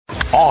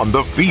on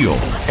the field,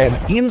 and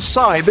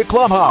inside the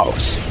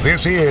clubhouse.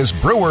 This is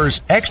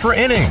Brewers Extra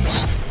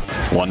Innings.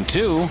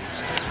 1-2.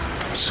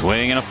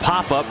 Swing and a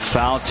pop-up,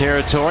 foul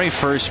territory,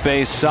 first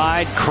base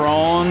side,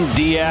 Crone,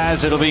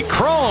 Diaz. It'll be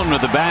Crone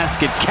with the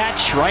basket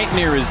catch right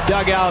near his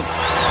dugout,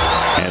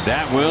 and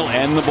that will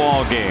end the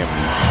ball game.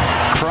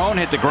 Crone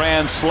hit the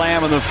grand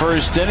slam in the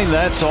first inning.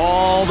 That's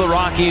all the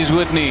Rockies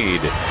would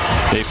need.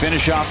 They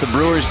finish off the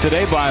Brewers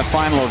today by a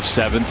final of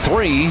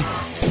 7-3.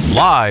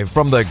 Live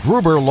from the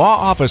Gruber Law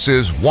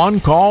Office's One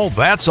Call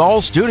That's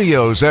All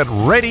studios at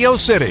Radio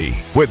City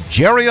with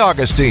Jerry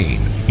Augustine.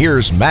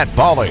 Here's Matt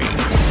Pauley.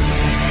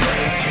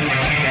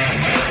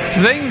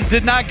 Things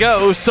did not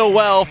go so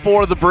well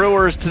for the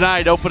Brewers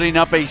tonight, opening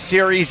up a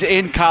series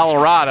in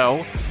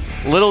Colorado.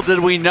 Little did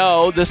we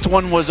know, this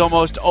one was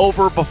almost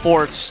over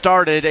before it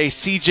started. A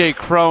C.J.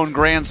 Crone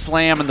grand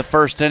slam in the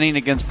first inning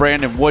against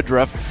Brandon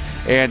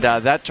Woodruff, and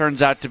that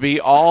turns out to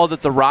be all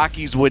that the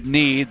Rockies would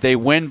need. They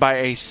win by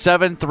a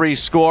 7-3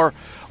 score.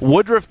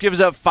 Woodruff gives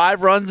up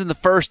 5 runs in the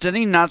first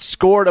inning, not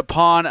scored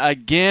upon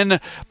again,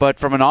 but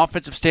from an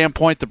offensive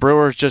standpoint, the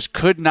Brewers just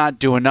could not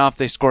do enough.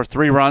 They score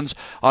 3 runs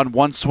on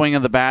 1 swing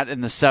of the bat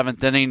in the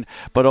 7th inning,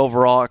 but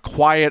overall a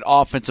quiet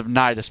offensive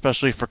night,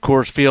 especially for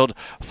Coors Field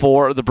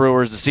for the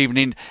Brewers this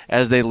evening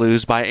as they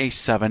lose by a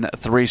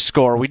 7-3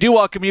 score. We do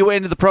welcome you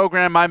into the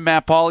program. I'm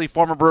Matt Pauley.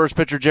 Former Brewers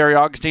pitcher Jerry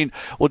Augustine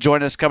will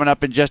join us coming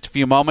up in just a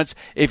few moments.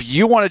 If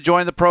you want to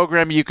join the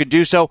program, you can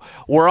do so.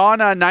 We're on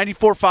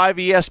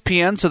 94.5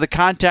 ESPN, so the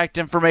contact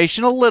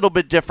information a little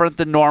bit different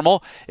than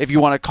normal. If you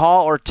want to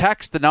call or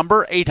text the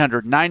number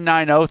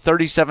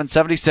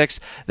 800-990-3776,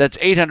 that's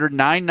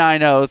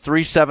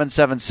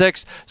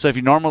 800-990-3776. So if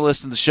you normally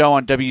listen to the show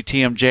on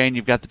WTMJ and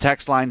you've got the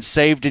text line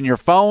saved in your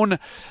phone,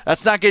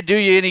 that's not going to do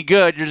you any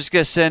good. You're just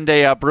going to send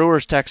a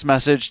Brewers text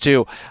message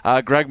to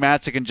Greg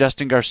Matzik and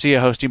Justin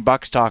Garcia hosting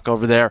Bucks Talk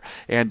over there,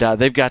 and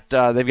they've got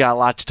a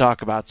lot to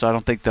talk about, so I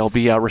don't think they'll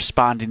be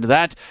responding to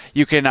that.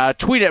 You can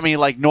tweet at me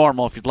like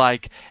normal if you'd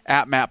like,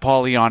 at Matt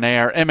Pauley on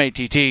air,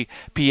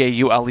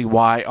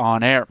 MattPauley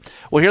on air.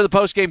 We'll hear the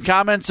post-game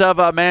comments of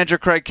manager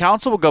Craig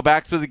Counsell. We'll go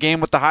back through the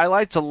game with the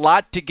highlights. A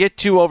lot to get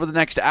to over the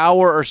next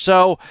hour or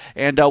so,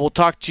 and we'll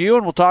talk to you,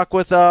 and we'll talk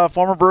with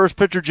former Brewers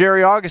pitcher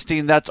Jerry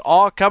Augustine. That's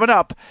all coming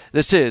up.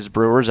 This is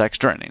Brewers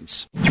Extra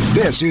Innings.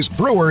 This is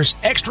Brewers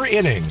Extra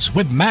Innings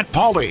with Matt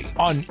Pauley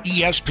on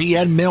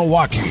ESPN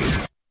Milwaukee.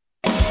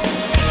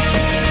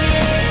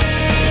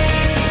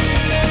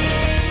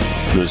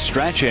 The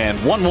stretch and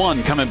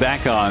 1-1 coming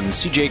back on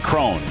C.J.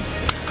 Crone.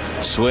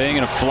 Swing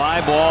and a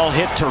fly ball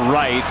hit to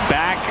right.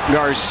 Back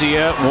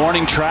Garcia.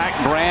 Warning track.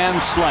 Grand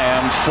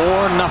slam.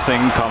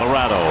 4-0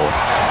 Colorado.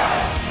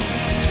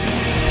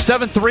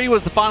 7-3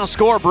 was the final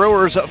score.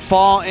 Brewers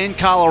fall in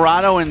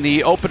Colorado in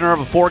the opener of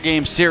a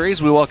 4-game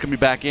series. We welcome you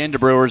back into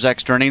Brewers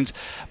Extra Innings.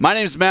 My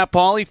name is Matt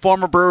Pauley,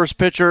 former Brewers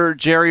pitcher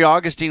Jerry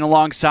Augustine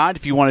alongside.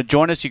 If you want to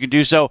join us, you can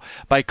do so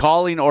by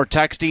calling or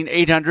texting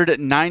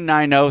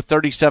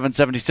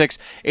 800-990-3776,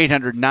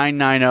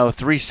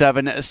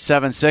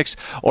 800-990-3776,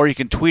 or you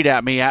can tweet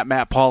at me at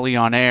Matt Pauley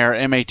on air,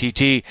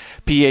 MattPauley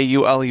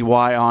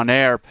on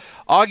air.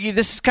 Augie,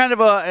 this is kind of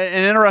an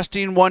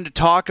interesting one to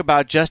talk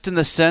about, just in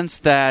the sense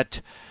that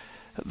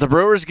the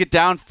Brewers get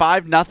down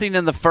 5-0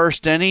 in the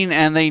first inning,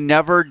 and they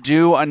never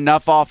do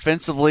enough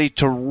offensively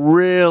to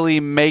really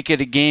make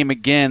it a game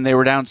again. They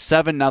were down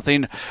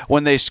 7-0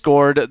 when they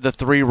scored the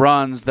 3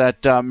 runs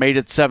that made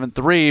it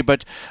 7-3,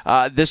 but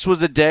this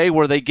was a day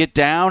where they get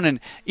down, and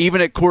even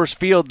at Coors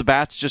Field, the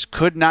bats just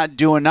could not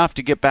do enough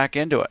to get back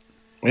into it.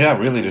 Yeah,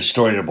 really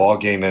distorted the ball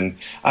game. And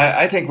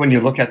I think when you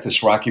look at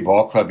this Rocky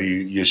Ball Club,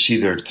 you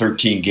see their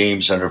 13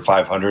 games under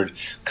 500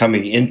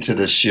 coming into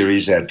this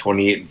series at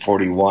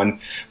 28-41.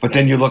 But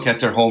then you look at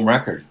their home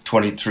record,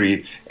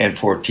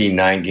 23-14,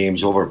 9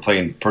 games over,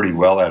 playing pretty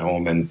well at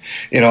home. And,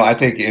 I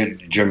think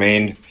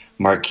Jermaine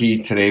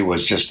Marquis today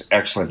was just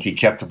excellent. He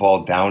kept the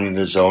ball down in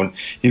the zone.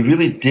 He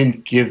really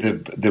didn't give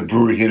the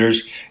Brewer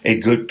hitters a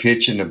good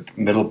pitch in the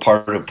middle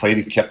part of the plate.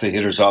 He kept the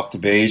hitters off the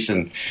base.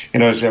 And,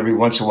 as every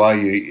once in a while,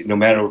 no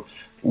matter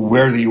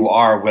where you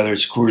are, whether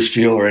it's Coors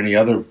Field or any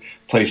other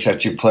place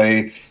that you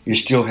play, you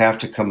still have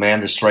to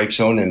command the strike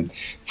zone. And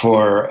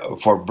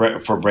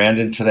for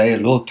Brandon today, a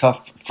little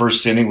tough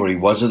first inning where he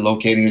wasn't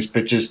locating his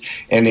pitches,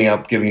 ending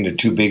up giving the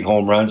 2 big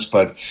home runs.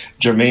 But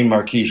Jermaine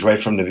Marquis,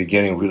 right from the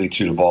beginning, really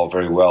threw the ball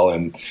very well.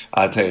 And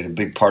I'll tell you, a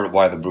big part of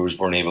why the Brewers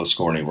weren't able to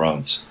score any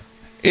runs.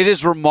 It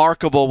is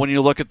remarkable when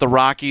you look at the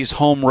Rockies'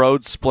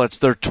 home-road splits.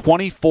 They're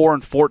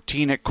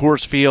 24-14 at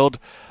Coors Field.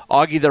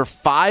 Augie, they're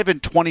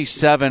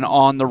 5-27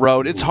 on the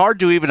road. It's hard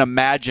to even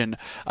imagine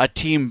a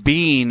team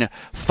being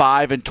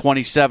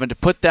 5-27. To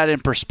put that in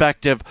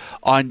perspective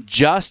on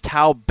just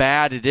how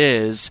bad it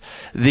is,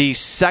 the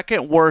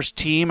second worst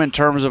team in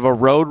terms of a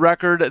road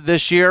record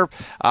this year,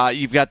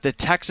 you've got the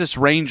Texas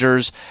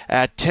Rangers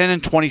at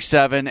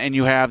 10-27, and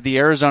you have the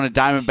Arizona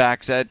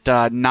Diamondbacks at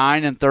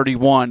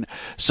 9-31.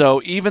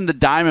 So even the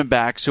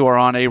Diamondbacks, who are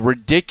on a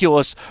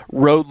ridiculous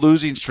road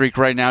losing streak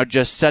right now,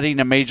 just setting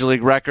a major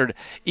league record,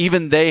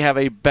 even they have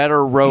a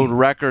better road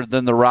record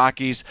than the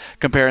Rockies,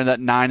 comparing that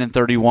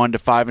 9-31 to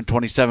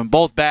 5-27.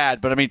 Both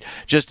bad, but I mean,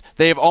 just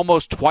they have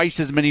almost twice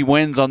as many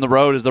wins on the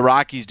road as the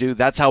Rockies do.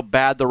 That's how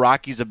bad the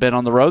Rockies have been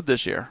on the road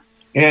this year.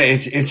 Yeah,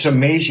 it's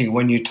amazing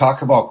when you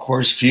talk about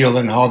Coors Field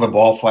and how the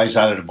ball flies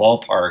out of the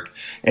ballpark.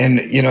 And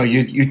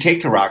you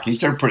take the Rockies;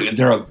 they're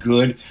a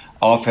good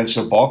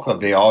offensive ball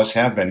club. They always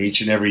have been.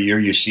 Each and every year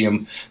you see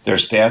them. Their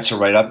stats are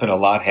right up, and a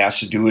lot has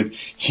to do with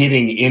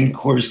hitting in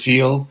Coors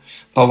Field.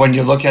 But when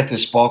you look at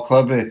this ball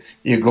club,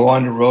 you go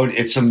on the road.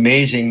 It's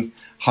amazing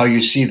how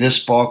you see this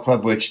ball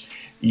club, which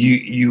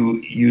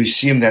you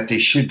see them that they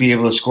should be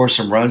able to score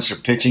some runs. Their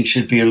pitching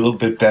should be a little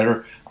bit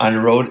better on the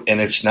road,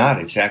 and it's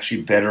not. It's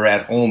actually better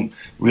at home.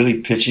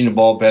 Really pitching the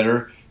ball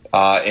better,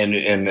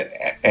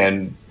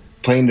 and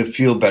playing the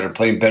field better,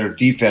 playing better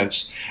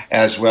defense,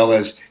 as well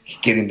as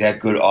getting that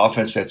good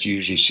offense that you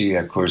usually see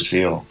at Coors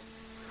Field.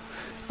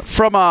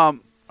 From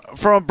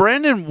a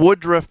Brandon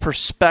Woodruff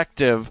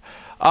perspective,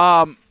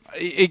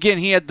 again,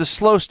 he had the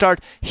slow start.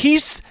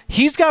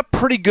 He's got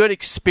pretty good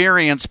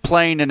experience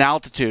playing in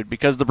altitude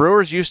because the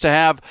Brewers used to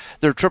have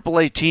their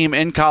AAA team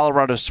in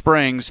Colorado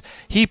Springs.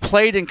 He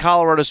played in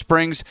Colorado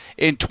Springs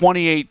in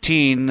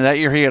 2018. That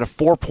year he had a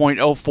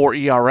 4.04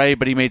 ERA,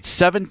 but he made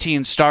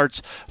 17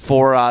 starts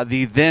for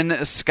the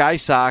then Sky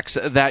Sox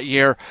that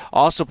year.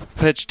 Also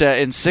pitched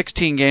in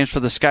 16 games for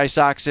the Sky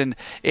Sox in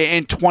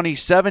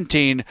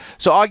 2017.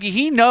 So, Augie,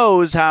 he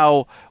knows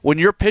how when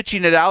you're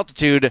pitching at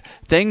altitude,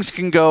 things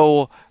can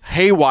go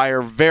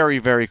haywire very,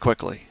 very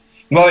quickly.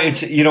 Well,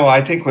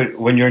 I think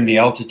when you're in the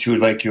altitude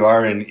like you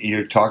are, and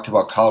you talked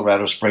about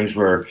Colorado Springs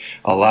where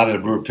a lot of the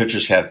Brewer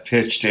pitchers have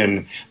pitched,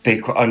 and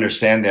they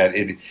understand that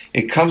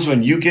it comes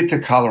when you get to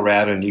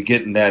Colorado and you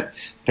get in that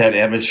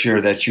atmosphere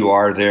that you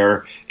are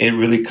there. It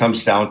really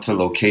comes down to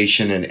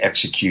location and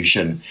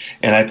execution.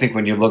 And I think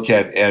when you look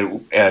at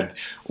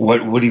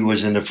what Woody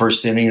was in the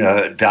first inning,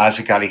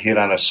 Daza got a hit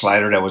on a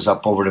slider that was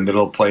up over the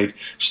middle of the plate.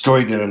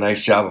 Story did a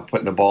nice job of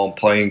putting the ball in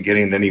play and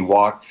getting, then he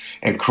walked.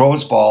 And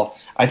Crone's ball,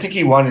 I think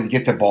he wanted to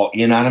get the ball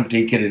in on him,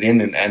 didn't get it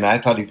in, and I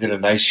thought he did a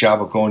nice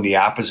job of going the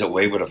opposite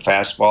way with a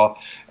fastball.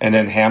 And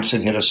then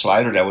Hampson hit a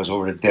slider that was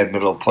over the dead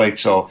middle of the plate.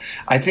 So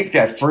I think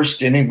that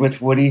first inning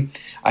with Woody,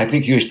 I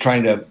think he was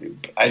trying to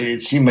 –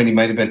 it seemed like he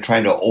might have been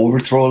trying to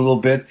overthrow a little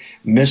bit,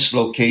 miss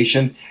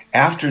location.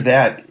 After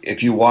that,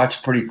 if you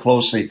watch pretty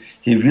closely,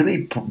 he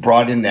really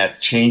brought in that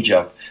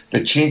changeup. The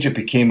changeup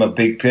became a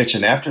big pitch,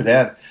 and after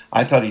that,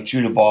 I thought he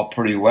threw the ball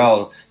pretty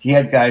well. He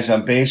had guys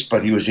on base,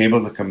 but he was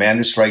able to command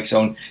the strike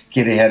zone,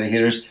 get ahead of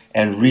hitters,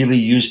 and really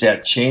use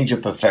that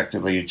changeup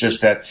effectively. It's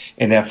just that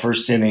in that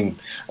first inning,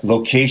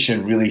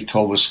 location really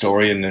told the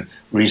story and the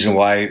reason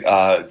why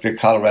the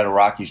Colorado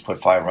Rockies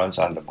put 5 runs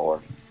on the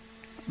board.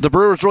 The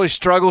Brewers really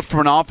struggled from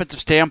an offensive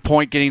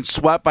standpoint, getting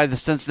swept by the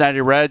Cincinnati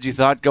Reds. You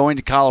thought going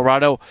to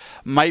Colorado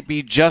might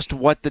be just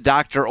what the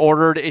doctor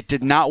ordered. It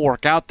did not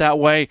work out that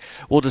way.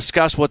 We'll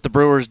discuss what the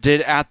Brewers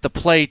did at the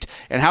plate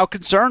and how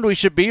concerned we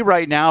should be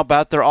right now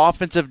about their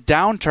offensive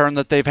downturn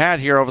that they've had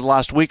here over the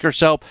last week or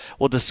so.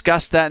 We'll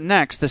discuss that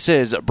next. This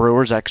is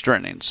Brewers Extra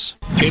Innings.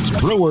 It's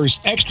Brewers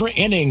Extra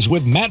Innings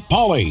with Matt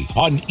Pauley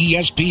on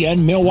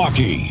ESPN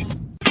Milwaukee.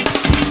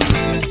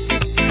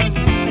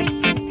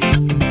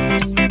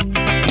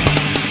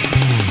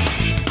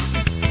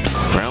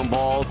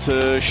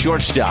 To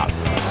shortstop,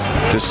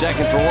 to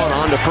second for one,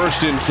 on to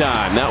first in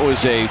time. That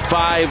was a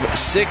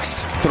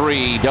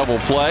 5-6-3 double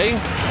play.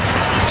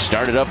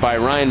 Started up by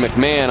Ryan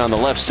McMahon on the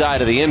left side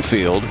of the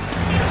infield,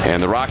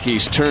 and the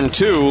Rockies turn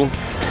 2,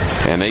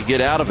 and they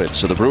get out of it.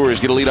 So the Brewers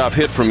get a leadoff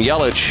hit from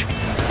Yelich,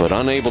 but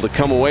unable to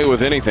come away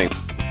with anything.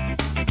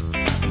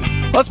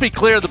 Let's be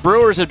clear, the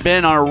Brewers had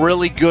been on a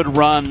really good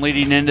run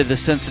leading into the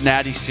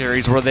Cincinnati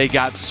series where they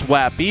got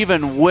swept.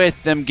 Even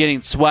with them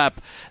getting swept,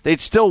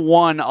 they'd still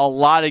won a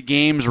lot of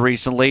games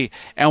recently.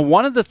 And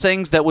one of the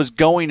things that was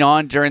going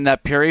on during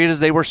that period is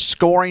they were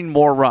scoring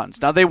more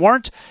runs. Now,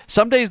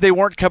 some days they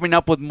weren't coming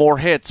up with more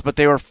hits, but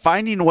they were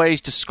finding ways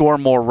to score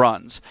more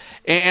runs.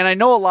 And I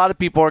know a lot of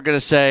people are going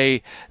to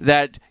say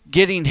that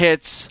getting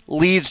hits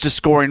leads to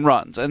scoring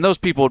runs, and those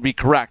people would be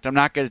correct. I'm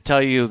not going to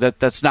tell you that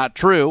that's not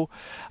true.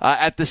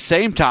 At the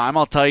same time,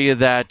 I'll tell you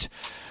that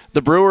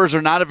the Brewers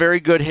are not a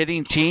very good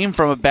hitting team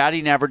from a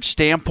batting average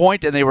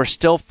standpoint, and they were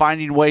still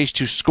finding ways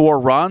to score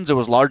runs. It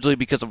was largely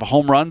because of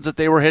home runs that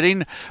they were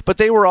hitting, but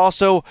they were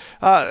also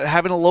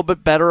having a little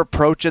bit better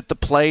approach at the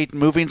plate,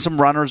 moving some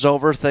runners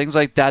over, things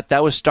like that.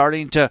 That was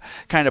starting to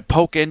kind of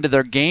poke into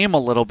their game a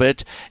little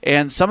bit,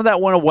 and some of that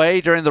went away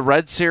during the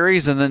Red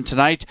Series, and then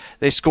tonight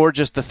they scored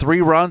just the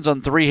 3 runs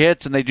on 3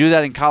 hits, and they do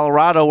that in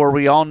Colorado, where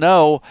we all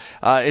know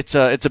it's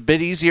a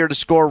bit easier to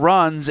score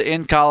runs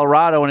in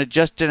Colorado, and it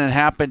just didn't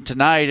happen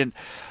tonight. And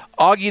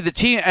Augie, the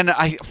team, and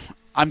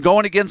I'm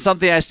going against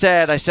something I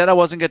said. I said I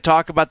wasn't going to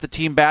talk about the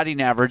team batting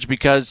average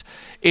because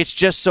it's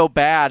just so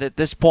bad at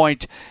this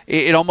point.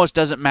 It almost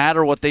doesn't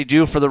matter what they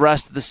do for the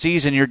rest of the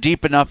season. You're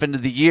deep enough into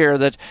the year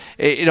that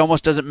it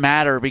almost doesn't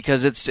matter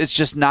because it's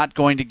just not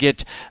going to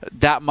get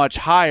that much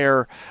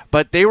higher.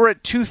 But they were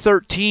at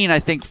 213, I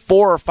think,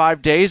 4 or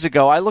 5 days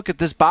ago. I look at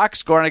this box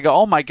score and I go,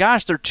 oh my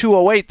gosh, they're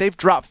 208. They've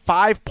dropped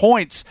 5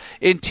 points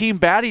in team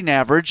batting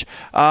average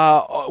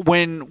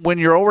when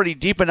you're already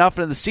deep enough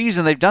into the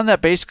season. They've done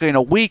that basically in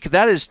a week.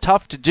 That is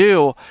tough to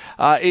do.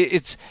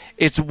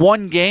 It's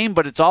one game,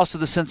 but it's also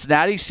the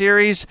Cincinnati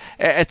series.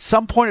 At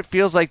some point, it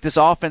feels like this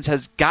offense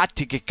has got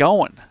to get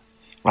going.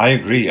 I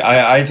agree.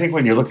 I think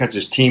when you look at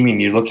this team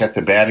and you look at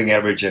the batting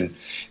average, and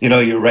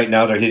right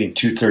now they're hitting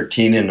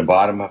 213 in the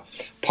bottom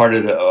part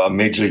of the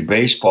Major League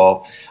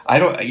Baseball.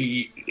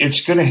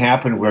 It's going to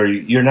happen where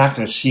you're not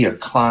going to see a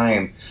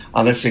climb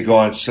unless they go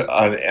on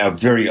a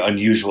very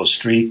unusual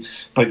streak.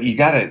 But you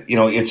got to,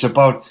 it's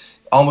about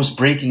almost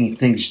breaking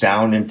things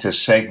down into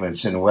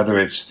segments, and whether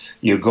it's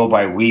you go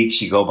by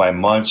weeks, you go by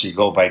months, you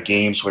go by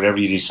games, whatever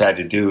you decide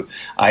to do.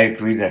 I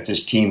agree that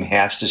this team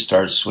has to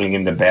start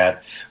swinging the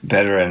bat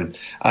better. And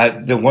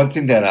the one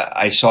thing that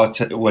I saw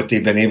what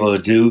they've been able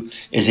to do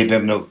is they've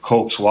been able to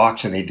coax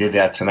walks, and they did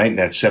that tonight in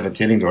that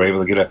 7th inning. They were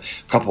able to get a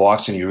couple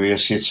walks, and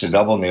Urias hits the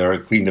double, and they were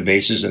clean the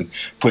bases and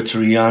put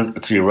 3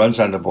 runs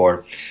on the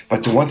board.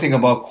 But the one thing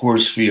about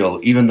Coors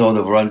Field, even though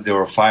there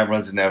were 5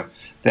 runs in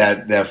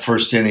that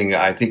first inning,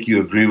 I think you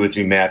agree with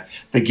me, Matt.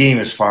 The game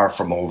is far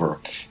from over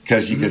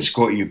because you can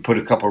score. You put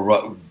a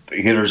couple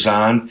hitters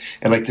on,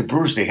 and like the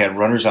Brewers, they had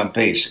runners on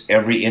base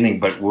every inning,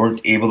 but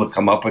weren't able to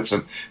come up with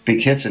some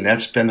big hits, and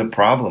that's been the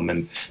problem.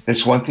 And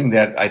that's one thing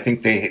that I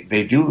think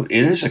they do.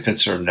 It is a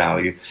concern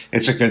now.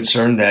 It's a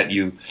concern that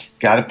you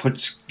got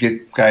to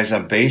get guys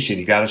on base, and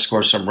you got to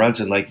score some runs.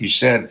 And like you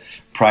said,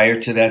 prior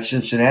to that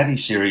Cincinnati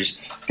series,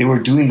 they were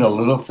doing the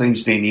little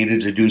things they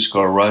needed to do,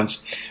 score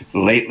runs.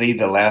 Lately,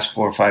 the last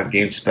 4 or 5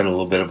 games have been a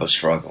little bit of a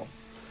struggle.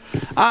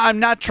 I'm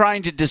not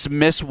trying to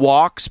dismiss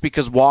walks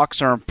because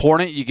walks are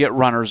important. You get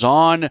runners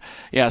on,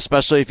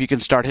 especially if you can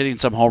start hitting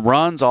some home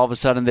runs. All of a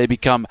sudden, they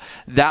become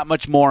that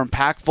much more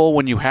impactful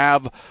when you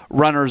have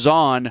runners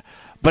on.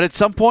 But at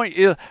some point,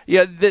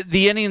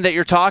 the inning that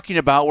you're talking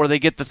about where they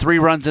get the 3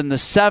 runs in the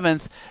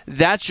 7th,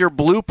 that's your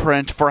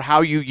blueprint for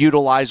how you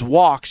utilize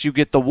walks. You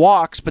get the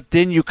walks, but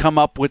then you come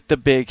up with the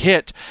big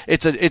hit.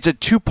 It's a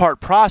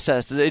 2-part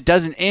process. It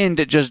doesn't end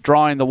at just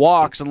drawing the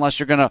walks unless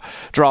you're going to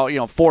draw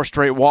 4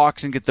 straight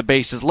walks and get the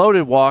bases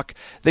loaded walk.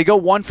 They go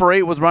 1 for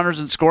 8 with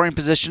runners in scoring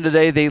position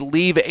today. They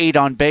leave 8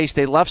 on base.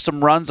 They left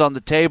some runs on the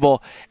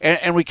table.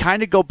 And we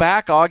kind of go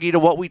back, Augie, to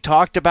what we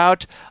talked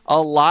about a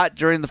lot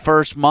during the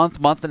first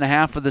month and a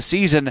half of the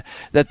season,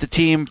 that the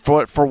team,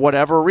 for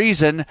whatever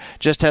reason,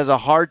 just has a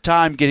hard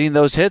time getting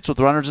those hits with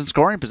runners in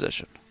scoring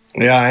position.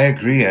 Yeah, I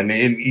agree. And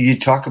you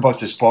talk about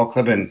this ball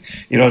club, and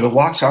the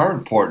walks are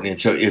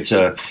important. It's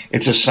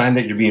a sign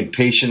that you're being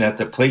patient at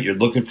the plate. You're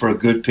looking for a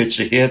good pitch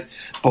to hit.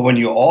 But when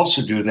you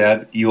also do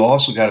that, you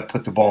also got to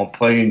put the ball in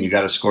play, and you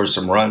got to score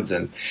some runs.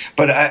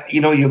 But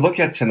you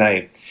look at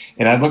tonight.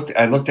 And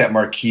I looked at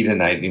Marquis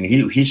tonight, and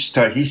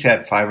he's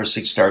had 5 or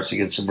 6 starts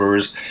against the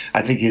Brewers.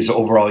 I think his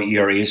overall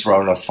ERA is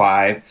around a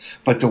 5.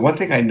 But the one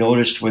thing I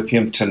noticed with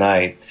him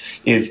tonight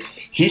is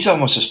he's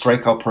almost a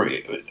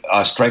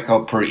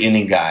strikeout per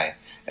inning guy,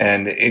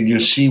 and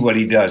you see what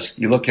he does.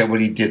 You look at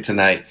what he did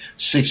tonight: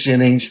 6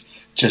 innings,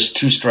 just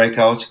 2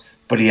 strikeouts,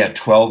 but he had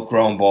 12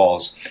 ground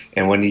balls.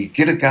 And when you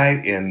get a guy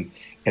in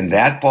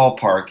that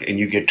ballpark and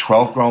you get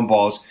 12 ground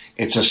balls,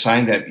 it's a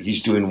sign that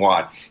he's doing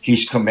what?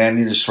 He's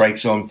commanding the strike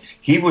zone.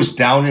 He was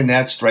down in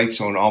that strike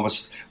zone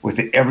almost with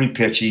every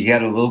pitch. He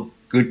had a little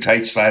good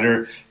tight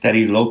slider that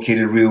he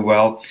located real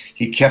well.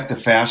 He kept the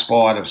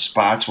fastball out of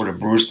spots where the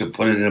Brewers could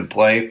put it in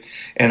play.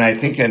 And I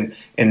think,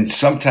 and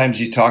sometimes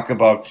you talk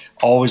about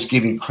always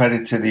giving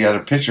credit to the other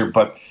pitcher,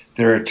 but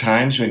there are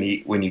times when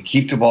you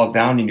keep the ball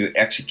down and you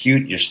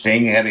execute, you're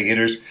staying ahead of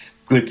hitters,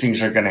 good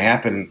things are going to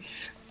happen.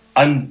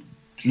 A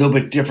little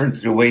bit different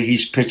to the way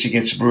he's pitched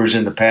against the Brewers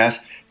in the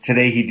past.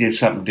 Today he did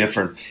something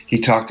different. He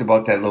talked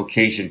about that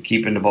location,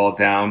 keeping the ball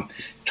down.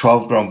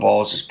 12 ground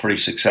balls is pretty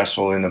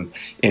successful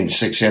in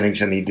 6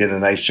 innings, and he did a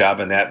nice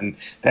job in that. And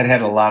that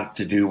had a lot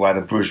to do why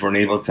the Brewers weren't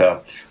able to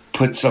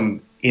put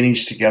some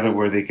innings together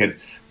where they could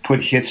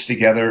put hits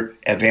together,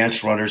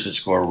 advance runners, and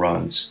score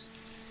runs.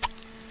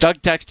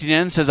 Doug texting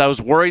in says, I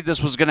was worried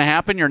this was going to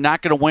happen. You're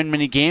not going to win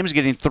many games,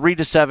 getting 3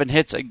 to 7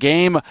 hits a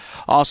game.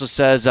 Also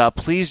says,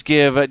 please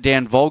give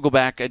Dan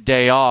Vogelbach a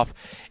day off.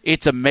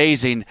 It's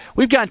amazing.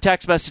 We've gotten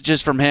text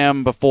messages from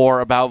him before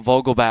about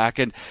Vogelbach,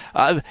 and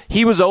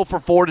he was 0 for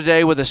 4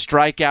 today with a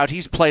strikeout.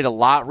 He's played a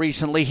lot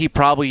recently. He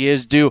probably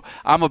is due.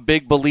 I'm a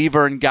big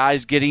believer in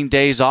guys getting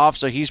days off,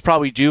 so he's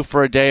probably due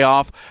for a day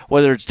off,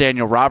 whether it's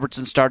Daniel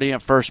Robertson starting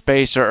at first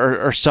base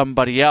or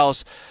somebody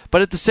else.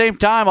 But at the same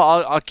time,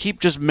 I'll keep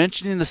just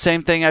mentioning the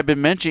same thing I've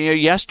been mentioning.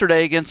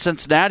 Yesterday against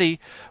Cincinnati,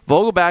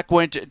 Vogelbach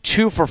went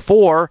 2 for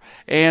 4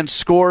 and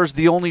scores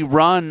the only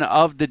run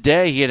of the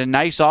day. He had a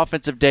nice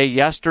offensive day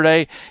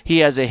yesterday. He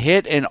has a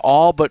hit in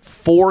all but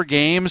 4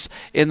 games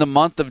in the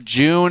month of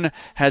June,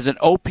 has an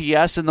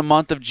OPS in the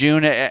month of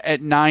June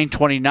at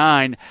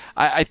 929.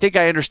 I think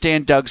I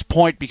understand Doug's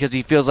point because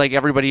he feels like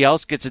everybody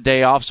else gets a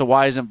day off, so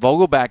why isn't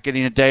Vogelbach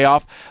getting a day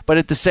off? But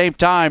at the same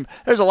time,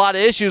 there's a lot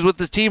of issues with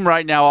this team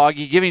right now,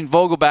 Augie. Giving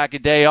Vogelbach a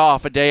day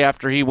off a day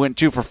after he went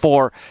 2 for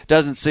 4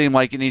 doesn't seem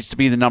like it needs to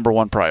be the number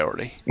one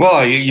priority.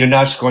 Well, you're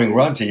not scoring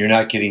runs and you're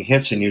not getting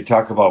hits, and you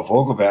talk about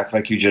Vogelbach,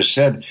 like you just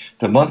said,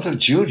 the month of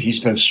June, he's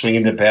been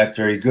swinging the bat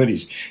very good.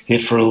 He's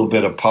hit for a little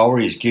bit of power.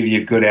 He's giving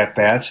you good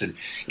at-bats, and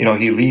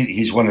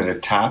he's one of the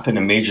top in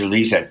the major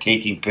leagues at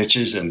taking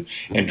pitches and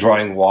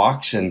drawing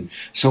walks. And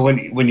so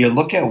when you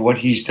look at what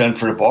he's done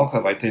for the ball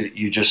club, I think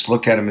you just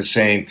look at him and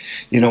saying,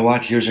 you know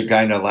what, here's a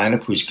guy in the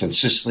lineup who's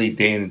consistently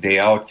day in and day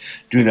out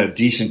doing a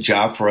decent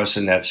job for us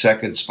in that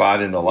second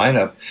spot in the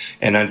lineup.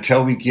 And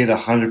until we get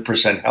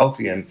 100%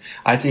 healthy, and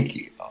I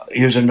think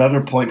here's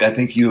another point, I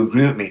think you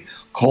agree with me,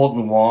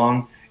 Colton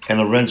Wong and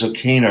Lorenzo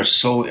Cain are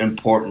so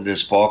important to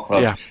this ball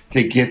club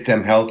to get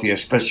them healthy,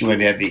 especially when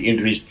they had the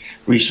injuries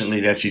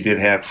recently that you did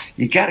have.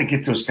 You got to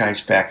get those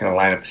guys back in the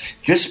lineup.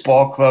 This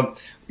ball club,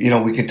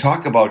 we can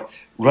talk about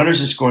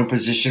runners in scoring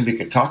position, we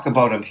can talk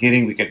about them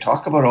hitting, we can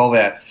talk about all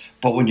that,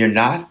 but when you're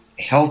not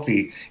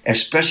healthy,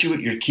 especially with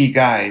your key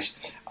guys,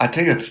 I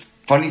tell you,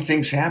 funny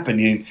things happen.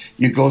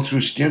 You go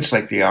through stints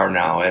like they are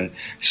now. And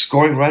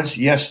scoring runs,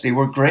 yes, they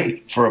were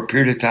great for a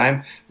period of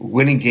time.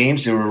 Winning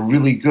games, they were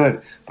really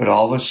good. But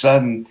all of a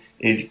sudden,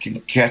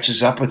 it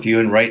catches up with you.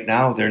 And right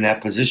now, they're in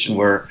that position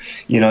where,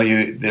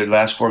 their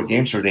last 4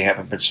 games where they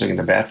haven't been swinging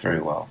the bat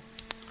very well.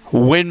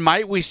 When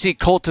might we see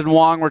Colton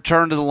Wong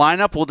return to the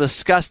lineup? We'll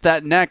discuss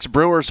that next.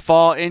 Brewers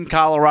fall in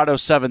Colorado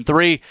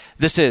 7-3.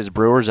 This is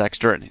Brewers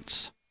Extra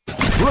Innings.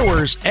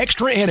 Brewers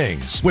Extra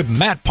Innings with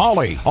Matt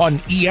Pauley on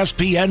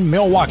ESPN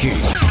Milwaukee.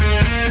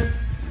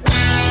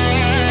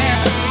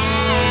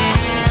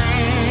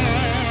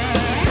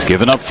 He's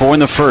given up 4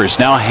 in the first.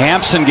 Now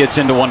Hampson gets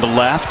into one to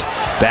left.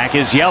 Back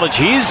is Yelich.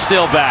 He's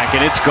still back,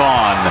 and it's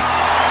gone.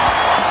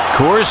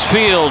 Coors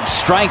Field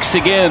strikes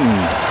again.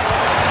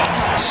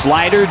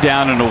 Slider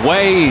down and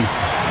away.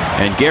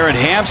 And Garrett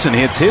Hampson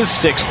hits his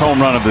 6th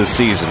home run of the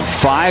season.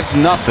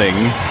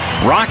 5-0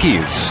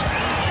 Rockies.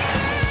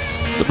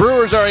 The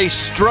Brewers are a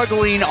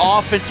struggling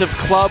offensive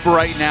club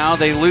right now.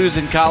 They lose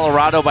in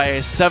Colorado by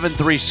a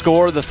 7-3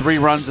 score. The 3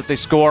 runs that they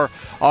score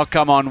all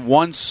come on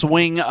one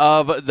swing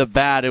of the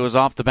bat. It was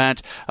off the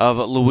bat of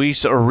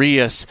Luis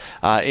Urias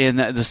in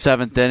the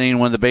 7th inning.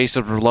 When the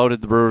bases were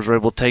loaded, the Brewers were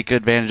able to take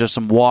advantage of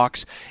some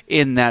walks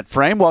in that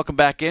frame. Welcome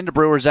back into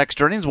Brewers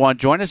Extra Innings. Want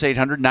to join us,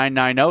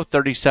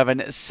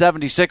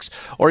 800-990-3776,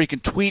 or you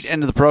can tweet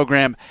into the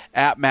program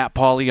at Matt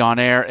Pauley on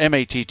air,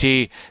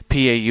 MattPauley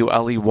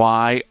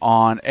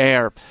on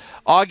air.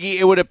 Augie,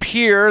 it would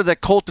appear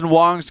that Colton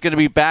Wong's going to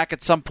be back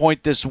at some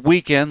point this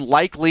weekend,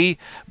 likely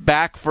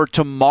back for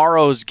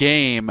tomorrow's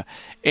game.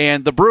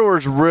 And the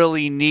Brewers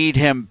really need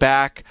him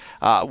back,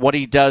 what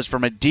he does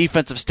from a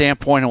defensive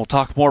standpoint. And we'll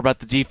talk more about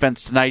the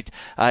defense tonight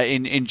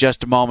in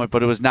just a moment.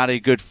 But it was not a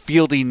good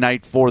fielding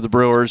night for the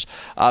Brewers.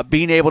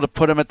 Being able to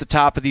put him at the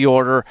top of the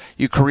order,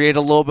 you create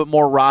a little bit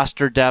more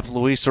roster depth.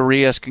 Luis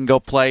Urias can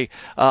go play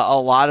a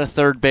lot of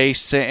third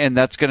base, and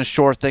that's going to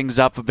shore things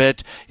up a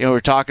bit. We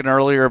were talking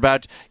earlier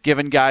about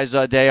giving guys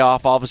a day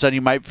off. All of a sudden,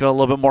 you might feel a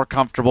little bit more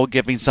comfortable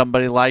giving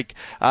somebody like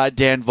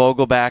Dan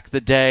Vogelbach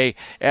the day.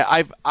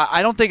 I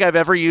don't think I've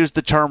ever used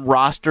the term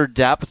roster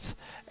depth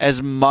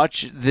as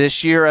much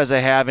this year as I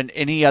have in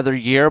any other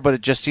year, but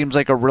it just seems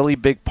like a really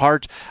big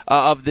part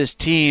of this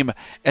team,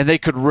 and they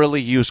could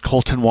really use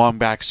Colton Wong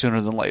back sooner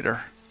than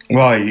later.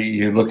 Well,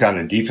 you look on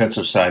the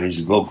defensive side, he's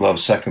a Gold Glove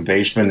second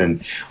baseman,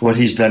 and what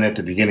he's done at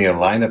the beginning of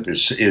the lineup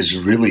is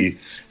really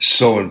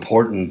so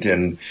important.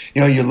 And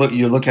you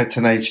look at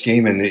tonight's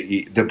game, and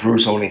the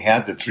Brewers only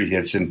had the 3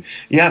 hits, and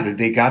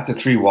they got the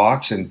 3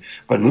 walks,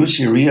 but Luis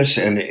Urias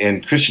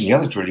and Christian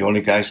Yelich were the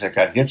only guys that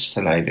got hits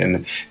tonight, and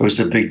it was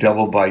the big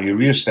double by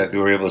Urias that they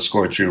were able to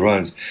score 3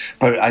 runs.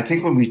 But I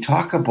think when we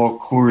talk about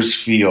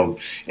Coors Field,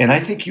 and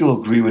I think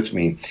you'll agree with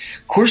me,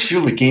 Coors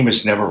Field, the game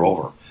is never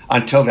over.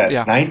 Until that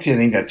 9th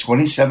inning, that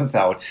 27th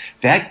out,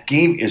 that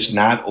game is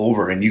not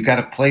over, and you got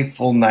to play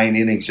full 9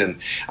 innings. And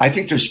I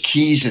think there's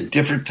keys and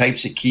different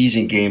types of keys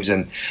in games.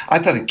 And I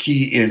thought a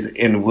key is,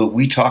 and what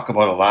we talk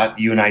about a lot,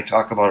 you and I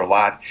talk about a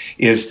lot,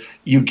 is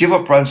you give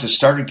up runs. The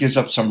starter gives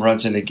up some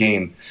runs in the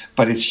game,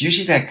 but it's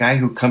usually that guy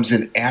who comes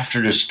in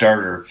after the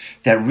starter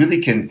that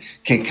really can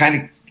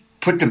kind of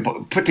put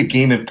the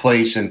game in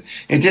place. And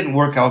it didn't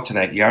work out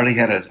tonight. Yardley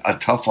had a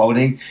tough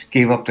outing,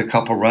 gave up the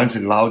couple runs,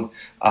 and allowed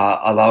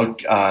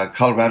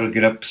Colorado to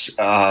get up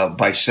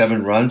by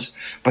 7 runs.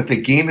 But the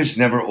game is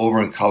never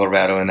over in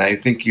Colorado, and I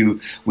think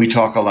we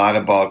talk a lot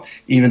about,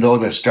 even though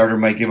the starter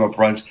might give up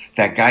runs,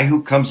 that guy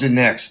who comes in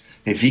next,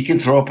 if he can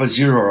throw up a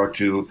 0 or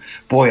 2,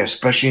 boy,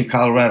 especially in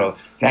Colorado,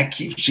 that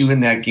keeps you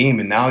in that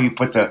game. And now you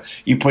put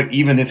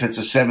even if it's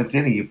a 7th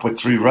inning, you put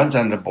 3 runs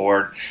on the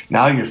board.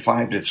 Now you're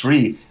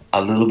 5-3.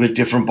 a little bit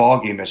different ball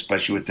game,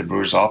 especially with the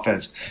Brewers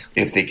offense.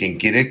 If they can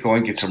get it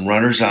going, get some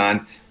runners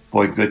on,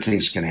 boy, good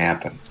things can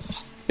happen.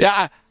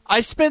 Yeah,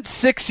 I spent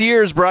 6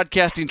 years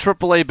broadcasting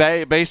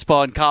AAA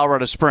baseball in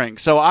Colorado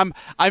Springs, so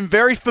I'm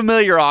very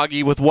familiar,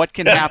 Augie, with what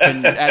can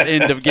happen at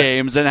end of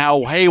games and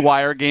how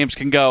haywire games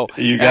can go.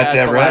 You got at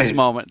that the right. last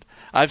moment.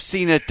 I've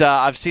seen it.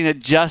 I've seen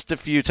it just a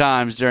few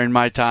times during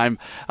my time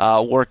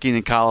working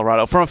in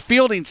Colorado. From a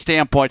fielding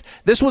standpoint,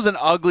 this was an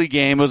ugly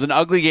game. It was an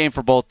ugly game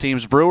for both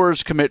teams.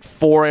 Brewers commit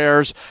 4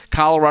 errors.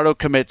 Colorado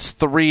commits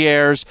 3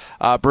 errors.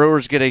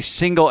 Brewers get a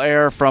single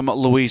error from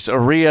Luis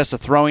Arias, a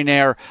throwing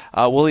error.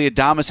 Willie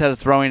Adames had a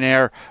throwing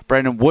error.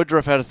 Brandon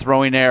Woodruff had a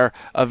throwing error.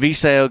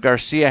 Avisail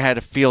Garcia had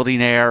a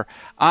fielding error.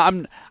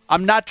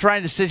 I'm not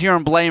trying to sit here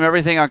and blame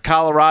everything on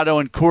Colorado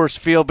and Coors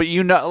Field, but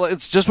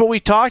it's just what we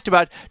talked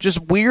about.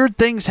 Just weird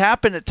things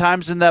happen at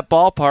times in that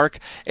ballpark,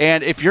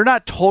 and if you're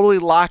not totally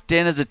locked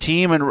in as a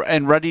team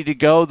and ready to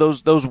go,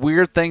 those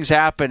weird things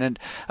happen. And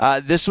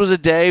this was a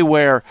day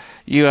where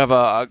you have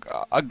a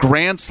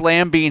grand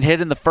slam being hit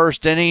in the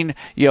first inning.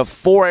 You have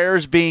 4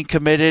 errors being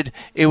committed.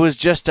 It was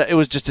just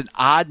an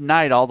odd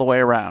night all the way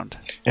around.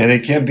 And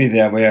it can be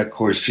that way at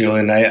Coors Field.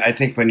 And I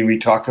think when we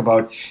talk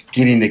about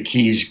getting the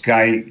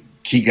key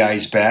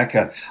guys back,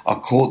 a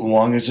Colton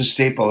Wong is a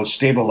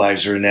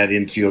stabilizer in that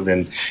infield,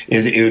 and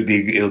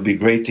it'll be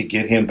great to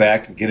get him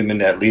back and get him in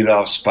that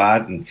leadoff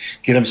spot and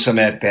get him some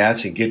at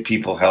bats and get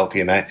people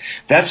healthy. And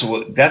that's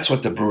what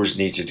the Brewers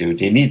need to do.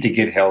 They need to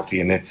get healthy,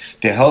 and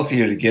the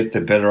healthier they get,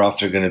 the better off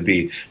they're going to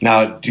be.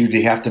 Now, do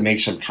they have to make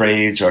some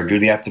trades or do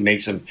they have to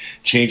make some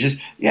changes?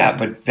 Yeah,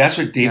 but that's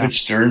what David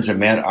Stearns and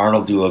Matt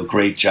Arnold do a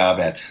great job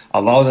at.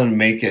 Allow them to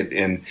make it,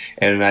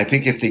 and I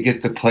think if they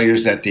get the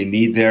players that they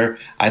need there,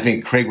 I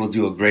think Craig will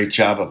do a great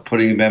job of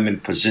putting them in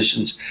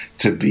positions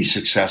to be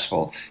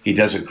successful. He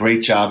does a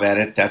great job at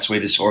it. That's the way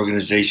this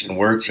organization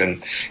works.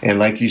 And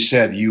like you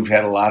said, you've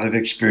had a lot of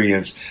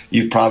experience.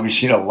 You've probably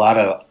seen a lot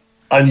of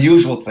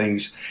unusual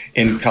things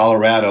in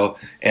Colorado,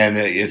 and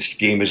its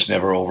game is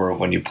never over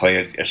when you play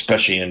it,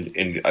 especially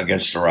in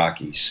against the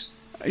Rockies.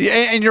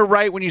 And you're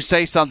right when you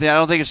say something. I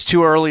don't think it's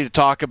too early to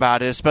talk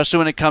about it, especially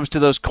when it comes to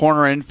those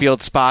corner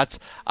infield spots.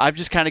 I've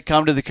just kind of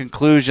come to the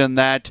conclusion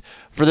that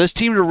for this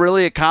team to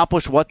really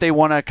accomplish what they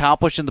want to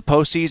accomplish in the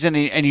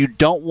postseason, and you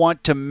don't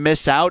want to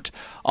miss out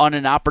on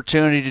an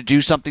opportunity to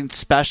do something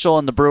special,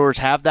 and the Brewers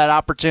have that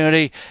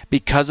opportunity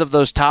because of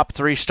those top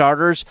 3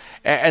 starters,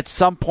 at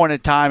some point in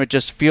time it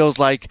just feels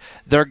like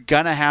they're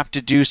going to have to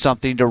do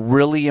something to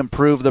really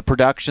improve the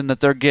production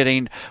that they're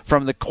getting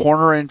from the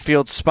corner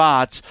infield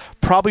spots.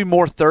 Probably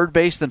more third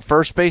base than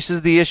first base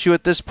is the issue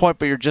at this point,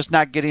 but you're just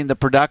not getting the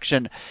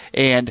production,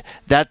 and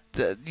that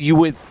you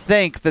would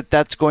think that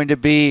that's going to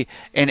be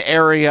an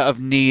area of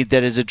need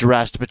that is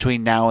addressed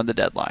between now and the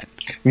deadline.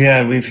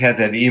 Yeah, we've had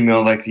that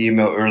email, like the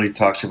email early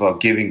talks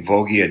about giving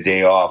Vogie a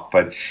day off.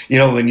 But,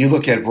 when you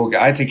look at Vogie,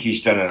 I think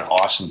he's done an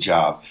awesome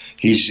job.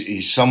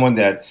 He's someone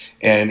that,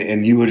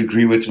 and you would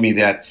agree with me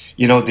that,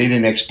 they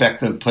didn't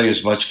expect him to play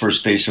as much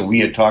first base, and we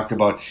had talked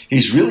about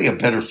he's really a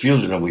better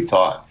fielder than we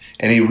thought.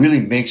 And he really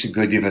makes a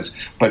good difference.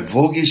 But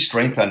Vogie's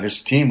strength on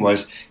this team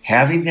was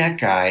having that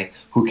guy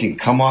who can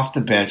come off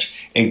the bench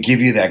and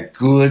give you that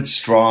good,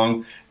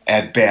 strong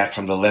at bat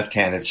from the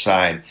left-handed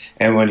side.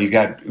 And when you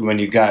got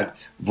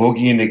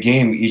Vogie in the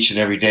game each and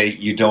every day,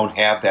 you don't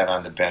have that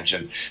on the bench.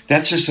 And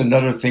that's just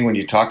another thing when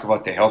you talk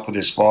about the health of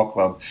this ball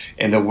club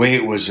and the way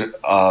it was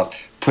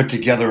put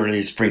together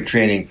in spring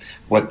training,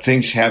 what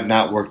things have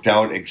not worked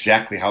out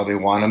exactly how they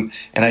want them.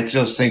 And I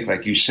just think,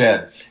 like you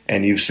said,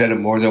 and you've said it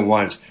more than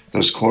once,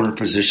 those corner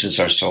positions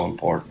are so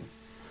important.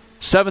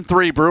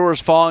 7-3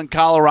 Brewers fall in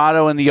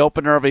Colorado in the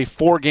opener of a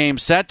 4-game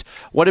set.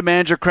 What did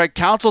manager Craig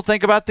Counsell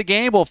think about the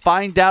game? We'll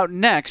find out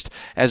next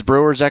as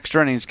Brewers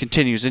Extra Innings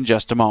continues in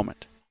just a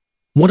moment.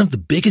 One of the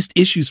biggest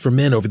issues for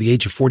men over the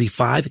age of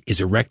 45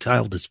 is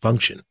erectile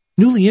dysfunction.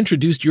 Newly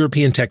introduced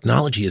European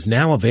technology is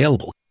now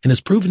available and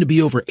has proven to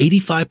be over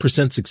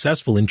 85%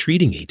 successful in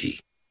treating ED.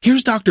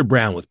 Here's Dr.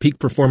 Brown with Peak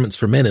Performance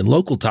for Men and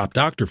local top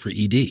doctor for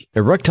ED.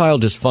 Erectile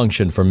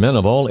dysfunction for men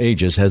of all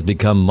ages has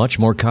become much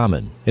more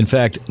common. In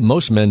fact,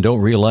 most men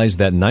don't realize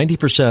that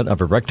 90% of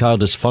erectile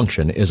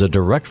dysfunction is a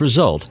direct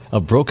result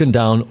of broken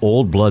down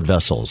old blood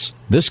vessels.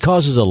 This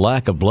causes a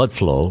lack of blood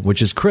flow,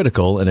 which is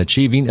critical in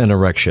achieving an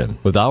erection.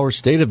 With our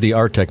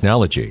state-of-the-art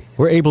technology,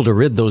 we're able to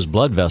rid those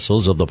blood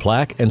vessels of the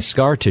plaque and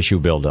scar tissue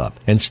buildup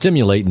and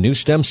stimulate new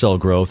stem cell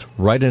growth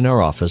right in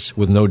our office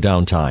with no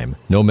downtime,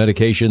 no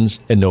medications,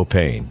 and no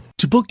pain.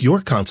 To book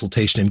your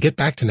consultation and get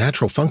back to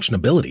natural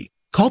functionability,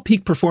 call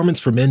Peak Performance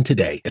for Men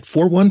today at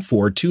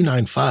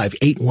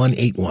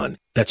 414-295-8181.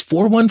 That's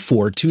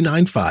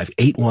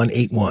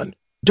 414-295-8181.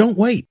 Don't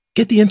wait.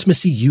 Get the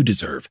intimacy you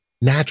deserve,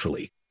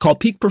 naturally. Call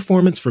Peak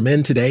Performance for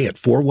Men today at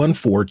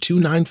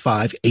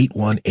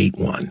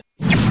 414-295-8181.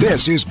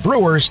 This is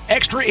Brewers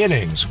Extra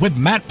Innings with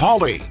Matt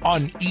Pauley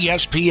on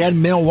ESPN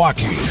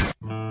Milwaukee.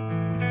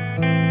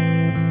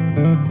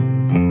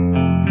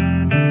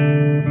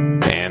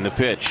 And the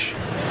pitch.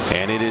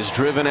 And it is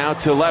driven out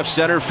to left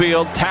center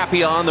field.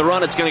 Tapia on the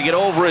run. It's going to get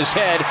over his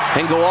head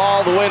and go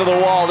all the way to the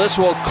wall. This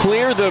will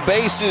clear the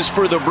bases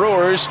for the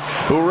Brewers.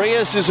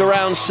 Urias is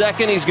around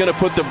second. He's going to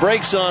put the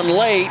brakes on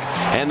late.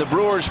 And the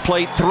Brewers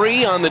plate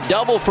 3 on the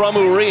double from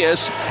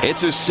Urias.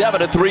 It's a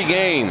 7-3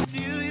 game.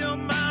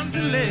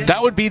 That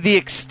would be the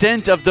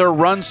extent of their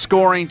run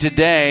scoring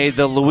today.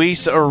 The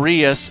Luis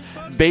Urias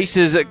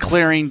bases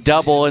clearing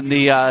double in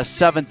the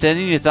 7th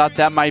inning. You thought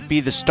that might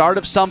be the start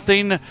of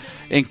something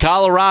in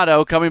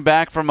Colorado, coming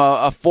back from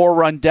a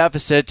 4-run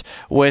deficit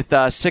with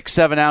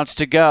 6-7 outs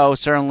to go.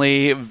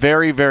 Certainly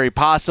very, very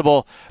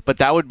possible, but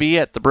that would be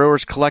it. The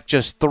Brewers collect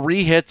just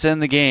 3 hits in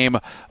the game.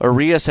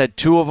 Urias had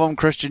 2 of them.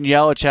 Christian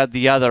Yelich had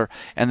the other,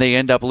 and they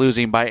end up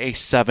losing by a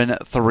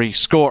 7-3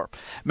 score.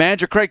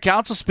 Manager Craig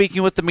Counsell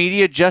speaking with the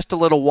media just a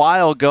little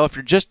while ago. If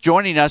you're just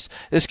joining us,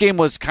 this game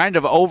was kind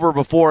of over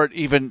before it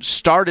even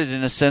started,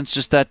 in a sense,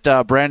 just that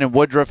Brandon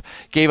Woodruff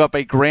gave up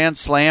a grand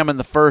slam in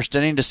the first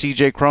inning to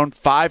C.J. Cron.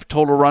 5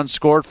 total runs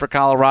scored for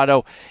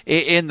Colorado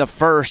in the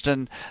first,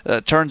 and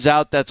turns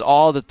out that's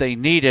all that they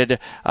needed.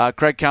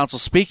 Craig Counsell,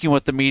 speaking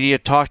with the media,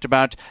 talked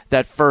about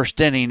that first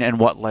inning and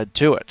what led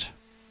to it.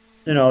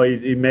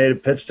 He made a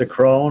pitch to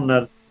Cron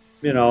that,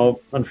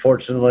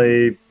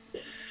 unfortunately,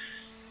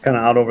 kind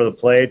of out over the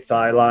plate,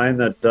 thigh line,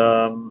 that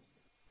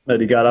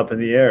he got up in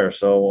the air.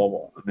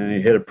 So,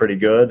 he hit it pretty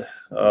good.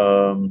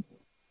 And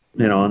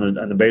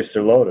the bases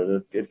are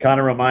loaded. It kind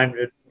of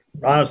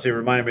honestly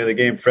reminded me of the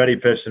game Freddie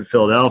pitched in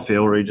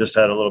Philadelphia, where he just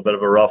had a little bit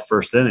of a rough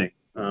first inning,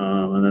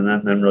 and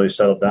then really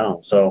settled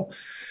down. So,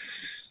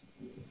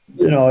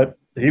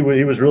 he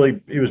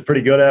was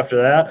pretty good after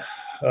that.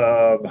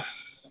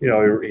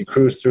 He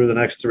cruised through the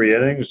next 3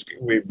 innings.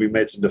 We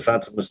made some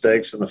defensive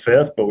mistakes in the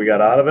 5th, but we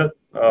got out of it.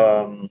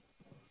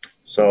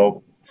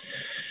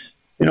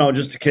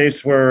 Just a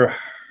case where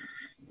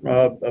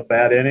a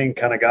bad inning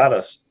kind of got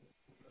us.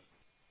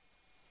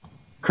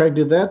 Craig,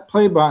 did that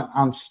play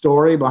on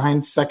Story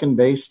behind second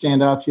base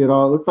stand out to you at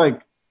all? It looked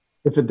like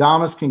if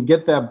Adames can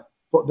get that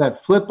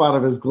flip out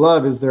of his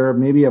glove, is there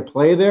maybe a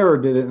play there, or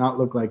did it not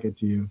look like it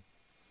to you?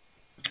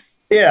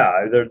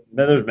 Yeah, there's.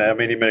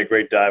 He made a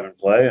great dive and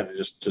play, and he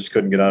just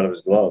couldn't get out of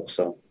his glove.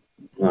 So,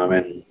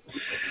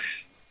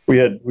 we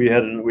had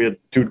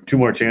two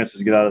more chances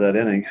to get out of that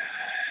inning.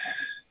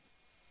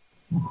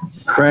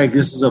 Craig,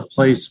 this is a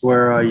place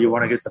where you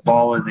want to get the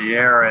ball in the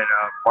air, and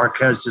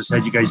Marquez just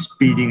had you guys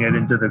beating it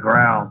into the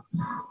ground.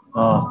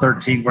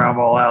 13 ground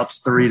ball outs,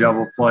 3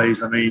 double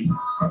plays. You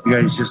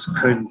guys just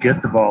couldn't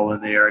get the ball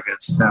in the air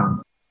against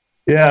him.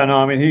 Yeah,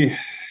 no, we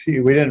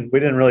didn't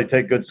really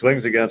take good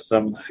swings against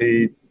him.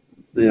 We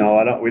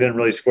didn't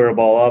really square a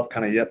ball up.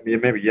 Kind of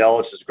maybe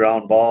Yelich's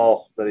ground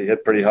ball that he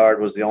hit pretty hard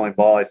was the only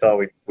ball I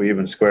thought we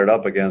even squared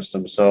up against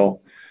him.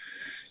 So.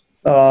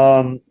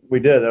 We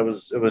did. It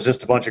was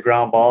just a bunch of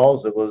ground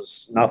balls. It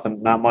was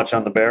nothing, not much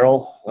on the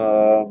barrel,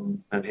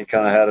 and he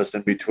kind of had us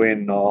in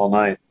between all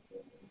night.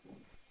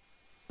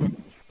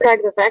 Craig,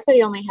 the fact that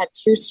he only had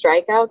 2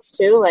 strikeouts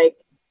too,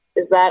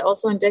 is that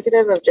also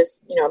indicative of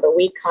just the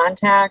weak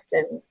contact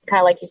and kind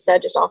of like you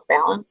said, just off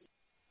balance?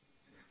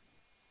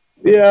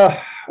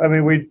 Yeah,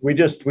 we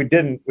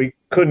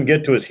couldn't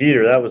get to his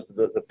heater. That was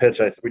the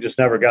pitch. We just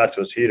never got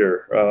to his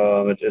heater.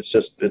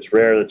 It's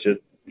rare that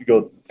you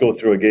go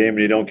through a game and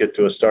you don't get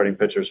to a starting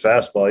pitcher's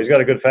fastball. He's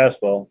got a good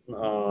fastball,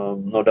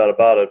 no doubt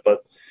about it.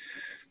 But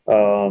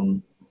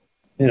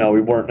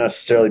we weren't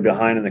necessarily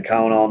behind in the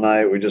count all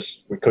night. We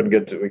couldn't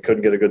get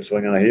a good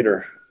swing on a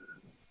heater.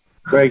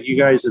 Craig, you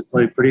guys have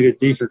played pretty good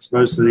defense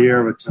most of the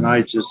year, but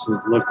tonight just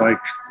looked like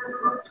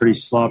a pretty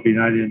sloppy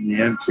night in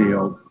the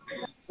infield.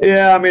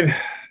 Yeah,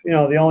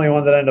 the only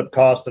one that ended up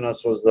costing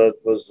us was the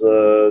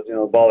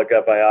ball that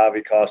got by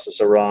Avi cost us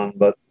a run,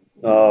 but.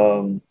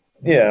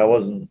 Yeah,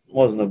 it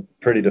wasn't a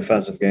pretty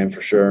defensive game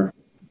for sure.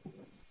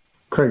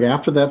 Craig,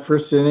 after that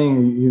first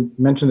inning, you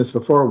mentioned this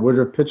before,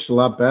 Woodruff pitched a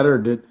lot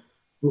better.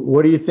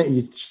 What do you think?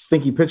 You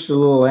think he pitched a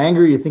little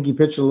angry? You think he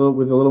pitched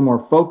with a little more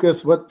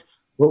focus? What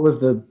was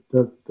the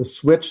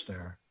switch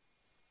there?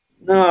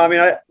 No,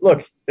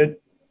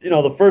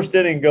 the first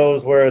inning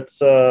goes where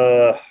it's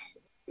a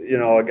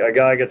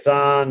guy gets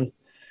on,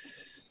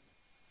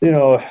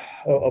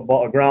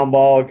 a ground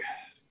ball.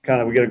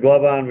 We get a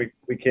glove on, we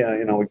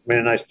can't, we made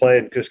a nice play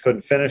and just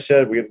couldn't finish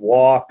it. We'd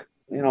walk,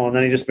 and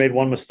then he just made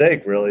one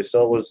mistake really.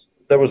 So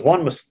there was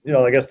one,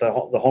 I guess the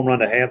home run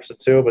to Hampson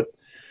too, but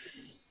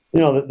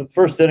the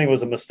first inning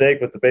was a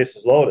mistake with the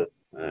bases loaded,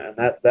 and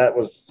that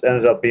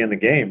ended up being the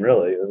game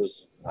really. It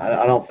was,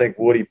 I don't think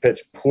Woody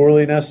pitched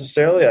poorly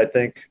necessarily. I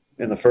think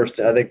first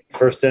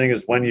inning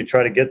is when you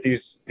try to get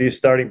these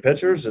starting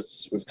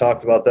pitchers. We've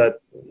talked about that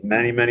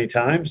many, many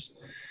times.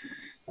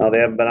 They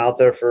haven't been out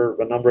there for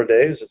a number of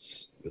days.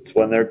 It's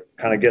when they're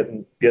kind of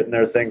getting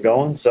their thing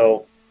going.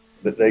 So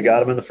they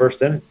got him in the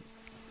first inning.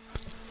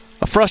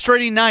 A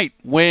frustrating night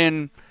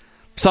when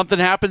something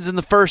happens in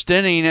the first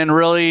inning and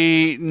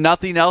really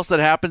nothing else that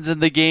happens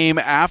in the game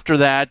after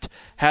that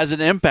has an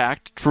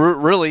impact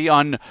really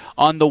on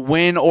the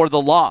win or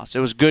the loss. It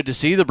was good to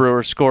see the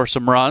Brewers score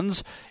some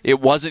runs. It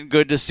wasn't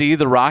good to see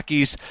the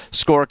Rockies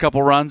score a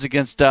couple runs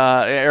against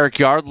Eric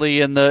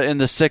Yardley in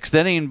the sixth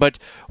inning. But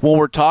when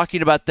we're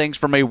talking about things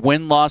from a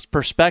win-loss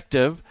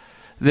perspective,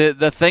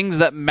 the things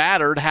that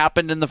mattered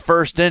happened in the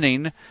first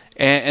inning,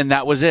 and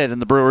that was it.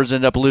 And the Brewers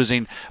end up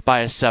losing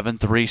by a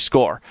 7-3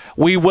 score.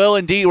 We will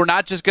indeed. We're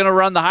not just going to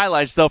run the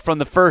highlights, though, from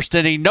the first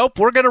inning. Nope,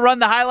 we're going to run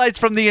the highlights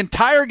from the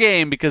entire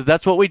game because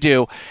that's what we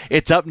do.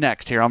 It's up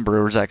next here on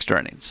Brewers Extra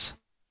Innings.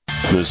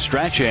 The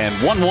stretch and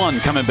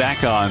 1-1 coming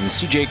back on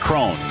C.J.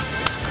 Cron.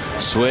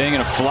 Swing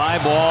and a fly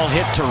ball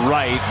hit to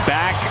right.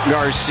 Back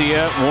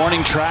Garcia.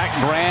 Warning track.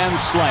 Grand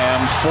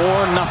slam.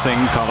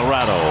 4-0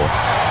 Colorado.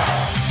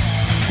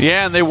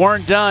 Yeah, and they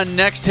weren't done.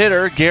 Next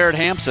hitter, Garrett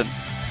Hampson.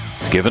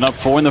 He's given up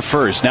 4 in the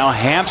first. Now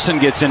Hampson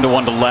gets into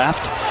one to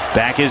left.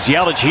 Back is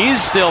Yelich.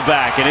 He's still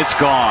back, and it's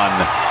gone.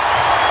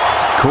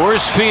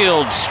 Coors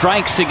Field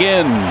strikes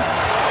again.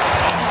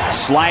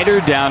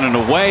 Slider down and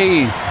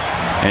away.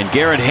 And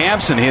Garrett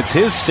Hampson hits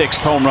his 6th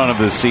home run of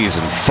the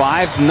season.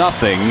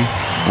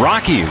 5-0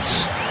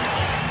 Rockies.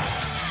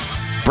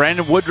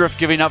 Brandon Woodruff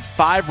giving up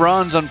 5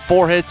 runs on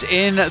 4 hits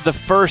in the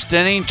first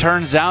inning.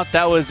 Turns out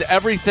that was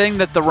everything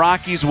that the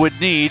Rockies would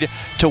need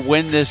to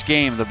win this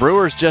game. The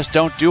Brewers just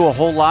don't do a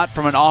whole lot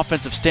from an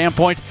offensive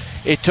standpoint.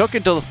 It took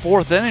until the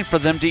 4th inning for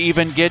them to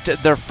even get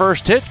their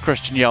first hit.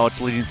 Christian Yelich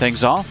leading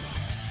things off.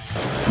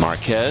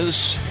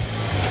 Marquez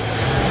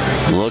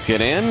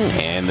looking in,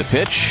 and the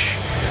pitch,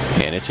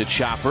 and it's a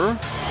chopper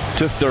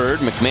to third.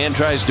 McMahon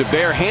tries to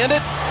barehand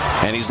it,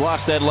 and he's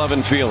lost that love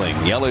and feeling.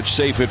 Yelich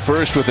safe at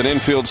first with an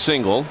infield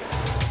single.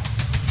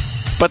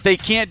 But they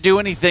can't do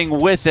anything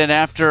with it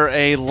after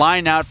a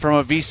line out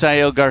from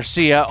Avisail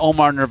Garcia.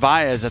 Omar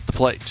Narvaez at the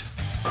plate.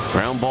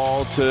 Ground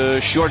ball to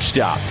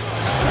shortstop.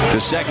 To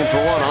second for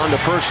one, on to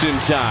first in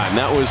time.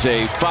 That was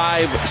a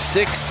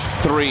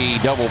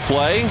 5-6-3 double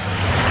play.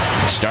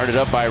 Started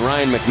up by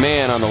Ryan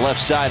McMahon on the left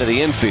side of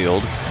the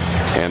infield.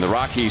 And the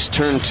Rockies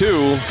turn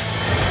 2,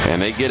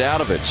 and they get out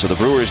of it. So the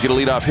Brewers get a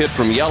leadoff hit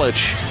from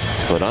Yelich,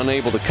 but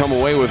unable to come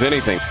away with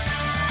anything.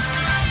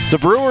 The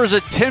Brewers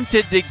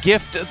attempted to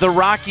gift the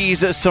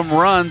Rockies some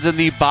runs in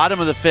the bottom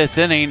of the 5th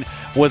inning.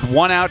 With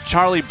 1 out,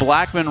 Charlie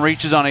Blackmon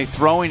reaches on a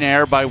throwing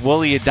error by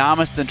Willie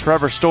Adames. Then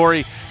Trevor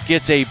Story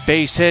gets a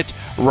base hit.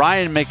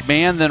 Ryan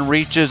McMahon then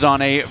reaches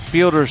on a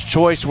fielder's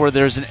choice where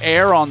there's an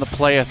error on the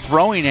play, a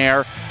throwing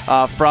error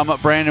from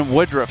Brandon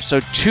Woodruff.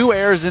 So 2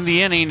 errors in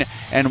the inning,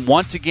 and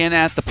once again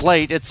at the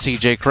plate, it's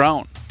C.J.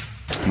 Cron.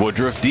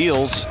 Woodruff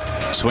deals.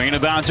 Swinging a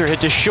bouncer,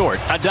 hit to short.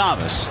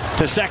 Adames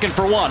to second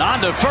for one. On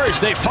to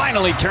first. They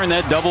finally turn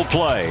that double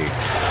play.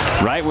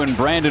 Right when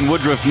Brandon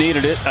Woodruff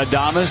needed it,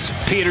 Adames,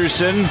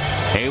 Peterson,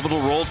 able to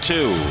roll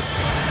 2.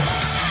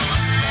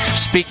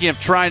 Speaking of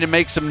trying to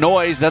make some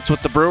noise, that's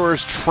what the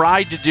Brewers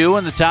tried to do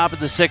in the top of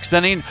the 6th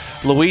inning.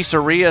 Luis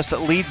Arias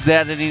leads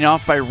that inning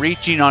off by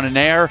reaching on an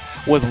error.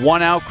 With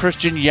 1 out,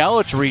 Christian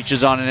Yelich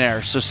reaches on an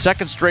error. So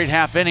second straight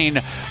half inning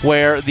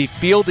where the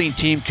fielding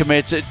team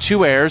commits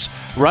 2 errors.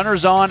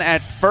 Runners on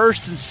at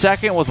first and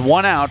second with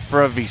 1 out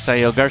for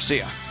Avisail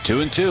Garcia.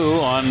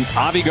 2-2 on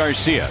Avi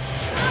Garcia.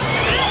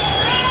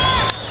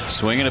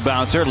 Swinging a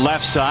bouncer,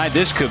 left side.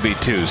 This could be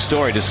 2.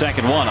 Story to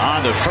second, 1.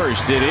 On to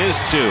first. It is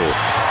 2.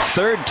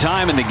 Third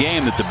time in the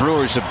game that the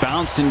Brewers have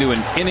bounced into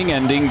an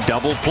inning-ending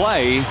double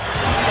play.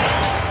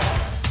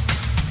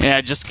 Yeah,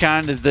 just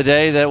kind of the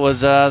day that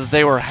was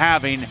they were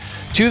having.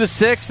 To the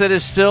 6th, that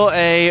is still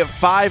a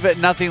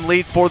 5-0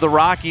 lead for the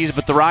Rockies,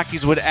 but the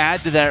Rockies would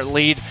add to that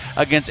lead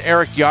against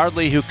Eric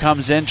Yardley, who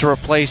comes in to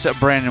replace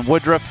Brandon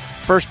Woodruff.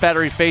 First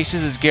batter he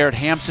faces is Garrett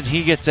Hampson.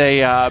 He gets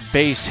a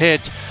base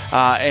hit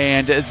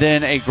and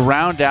then a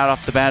ground out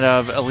off the bat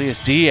of Elias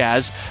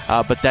Diaz,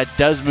 but that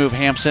does move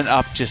Hampson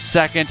up to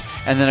second,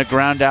 and then a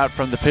ground out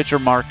from the pitcher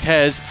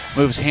Marquez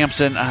moves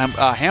Hampson up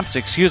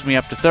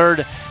to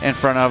third in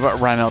front of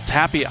Raimel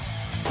Tapia.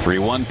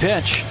 3-1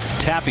 pitch.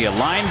 Tapia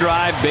line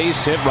drive,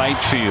 base hit right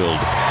field.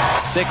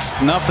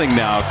 6-0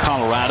 now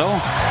Colorado.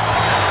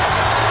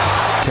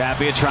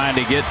 Tapia trying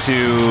to get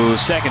to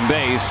second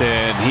base,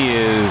 and he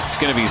is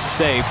going to be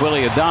safe.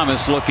 Willie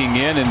Adames looking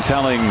in and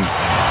telling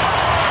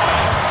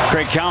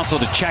Craig Counsell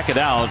to check it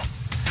out.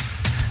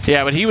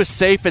 Yeah, but he was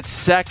safe at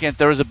second.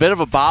 There was a bit of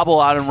a bobble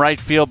out in right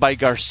field by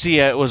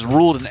Garcia. It was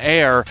ruled an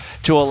error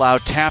to allow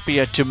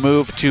Tapia to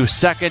move to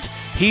second.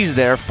 He's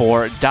there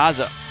for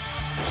Daza.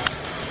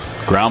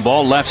 Ground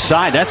ball left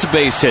side. That's a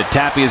base hit.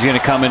 Tapia is going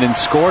to come in and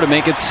score to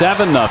make it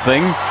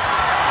 7-0.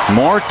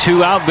 More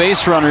 2-out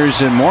base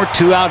runners and more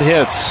 2-out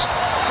hits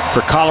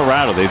for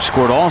Colorado. They've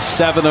scored all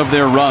 7 of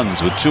their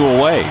runs with 2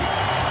 away.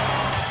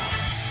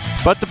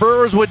 But the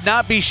Brewers would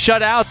not be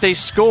shut out. They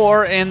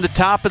score in the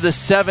top of the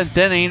 7th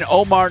inning.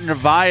 Omar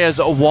Narvaez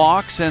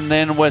walks, and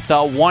then with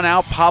 1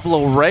 out,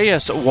 Pablo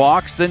Reyes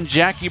walks. Then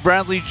Jackie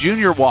Bradley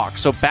Jr.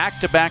 walks. So back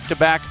to back to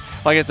back.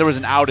 Like if there was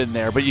an out in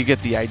there, but you get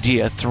the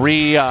idea.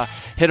 3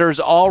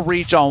 Hitters all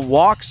reach on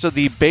walks, so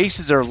the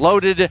bases are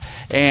loaded,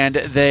 and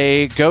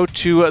they go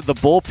to the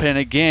bullpen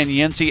again.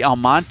 Yency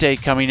Almonte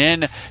coming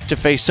in to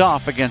face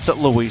off against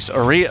Luis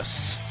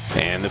Urias.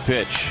 And the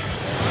pitch.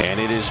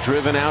 And it is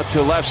driven out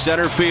to left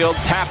center field.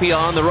 Tapia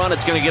on the run.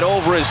 It's going to get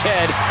over his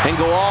head and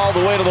go all the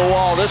way to the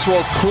wall. This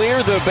will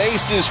clear the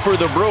bases for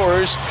the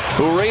Brewers.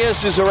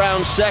 Urias is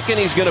around second.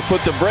 He's going to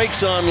put the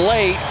brakes on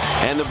late.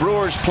 And the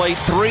Brewers play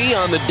 3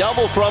 on the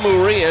double from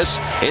Urias.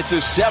 It's a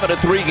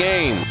 7-3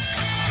 game.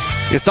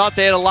 You thought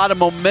they had a lot of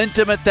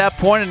momentum at that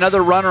point.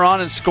 Another runner on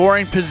in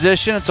scoring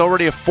position. It's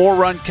already a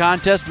 4-run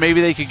contest.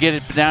 Maybe they could get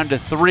it down to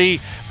 3,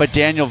 but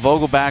Daniel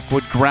Vogelbach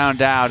would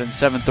ground out, and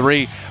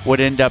 7-3 would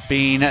end up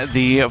being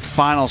the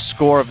final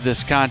score of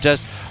this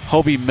contest.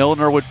 Hobie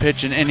Milner would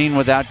pitch an inning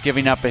without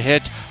giving up a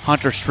hit.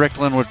 Hunter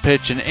Strickland would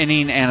pitch an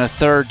inning and a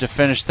third to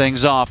finish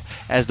things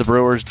off, as the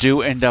Brewers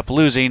do end up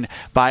losing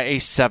by a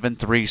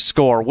 7-3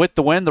 score. With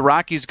the win, the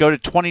Rockies go to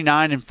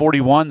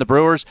 29-41. The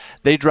Brewers,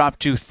 they drop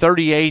to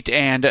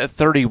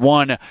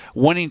 38-31.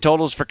 Winning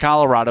totals for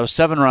Colorado: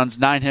 7 runs,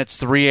 9 hits,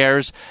 3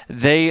 errors.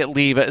 They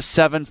leave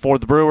 7 for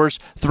the Brewers.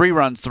 3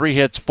 runs, 3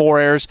 hits, 4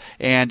 errors,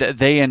 and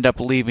they end up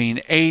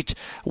leaving 8.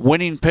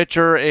 Winning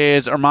pitcher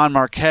is Herman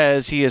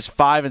Marquez. He is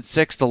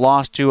 5-6. The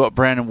loss to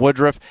Brandon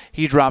Woodruff.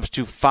 He drops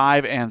to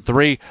 5-3.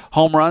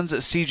 Home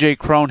runs: C.J.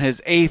 Cron,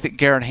 his 8th.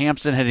 Garrett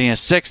Hampson hitting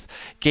his 6th.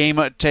 Game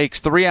takes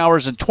 3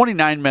 hours and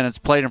 29 minutes,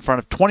 played in front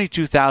of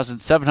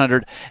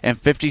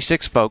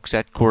 22,756 folks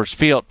at Coors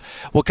Field.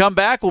 We'll come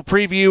back. We'll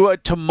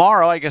preview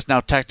tomorrow, I guess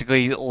now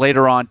technically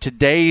later on,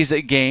 today's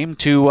game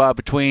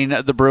between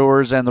the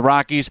Brewers and the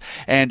Rockies.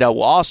 And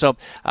we'll also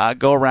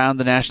go around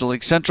the National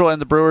League Central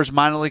and the Brewers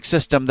minor league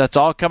system. That's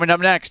all coming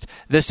up next.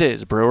 This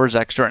is Brewers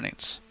Extra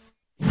Innings.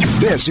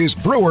 This is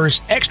Brewers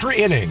Extra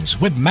Innings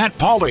with Matt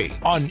Pauley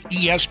on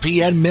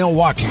ESPN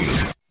Milwaukee.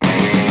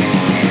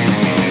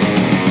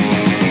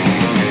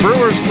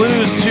 Brewers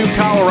lose to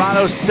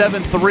Colorado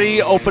 7-3,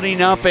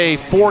 opening up a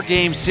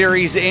 4-game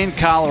series in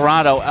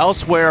Colorado.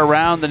 Elsewhere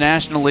around the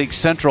National League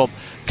Central,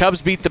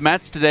 Cubs beat the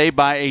Mets today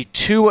by a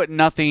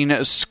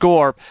 2-0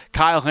 score.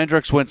 Kyle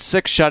Hendricks went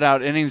 6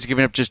 shutout innings,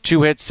 giving up just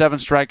 2 hits, 7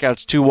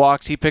 strikeouts, 2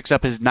 walks. He picks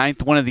up his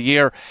 9th win of the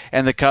year,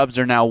 and the Cubs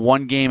are now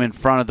 1 game in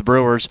front of the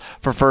Brewers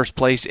for first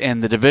place in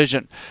the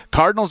division.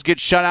 Cardinals get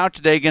shut out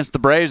today against the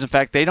Braves. In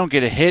fact, they don't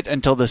get a hit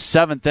until the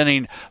 7th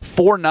inning.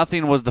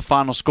 4-0 was the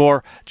final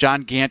score.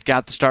 John Gant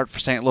got the start for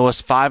St. Louis,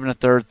 5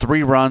 1/3,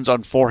 3 runs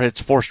on 4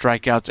 hits, 4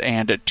 strikeouts,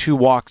 and 2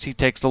 walks. He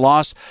takes the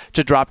loss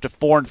to drop to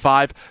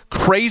 4-5.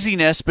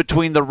 Craziness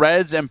between the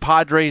Reds and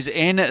Padres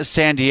in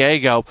San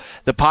Diego.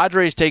 The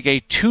Padres take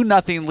a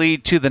 2-0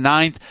 lead to the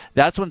 9th.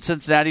 That's when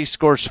Cincinnati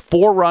scores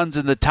 4 runs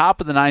in the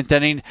top of the 9th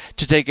inning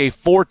to take a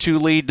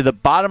 4-2 lead to the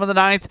bottom of the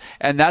 9th,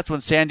 and that's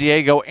when San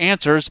Diego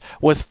answers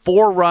with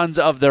 4 runs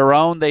of their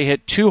own. They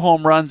hit 2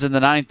 home runs in the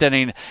 9th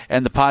inning,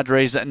 and the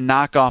Padres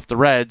knock off the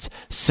Reds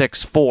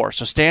 6-4.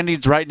 So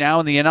standings right now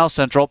in the NL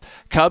Central: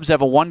 Cubs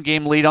have a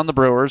 1-game lead on the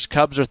Brewers.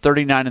 Cubs are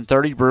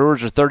 39-30.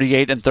 Brewers are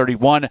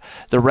 38-31.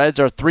 The Reds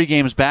are 3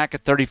 games back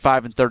at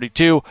 35-32.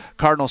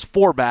 Cardinals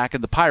 4 back,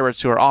 and the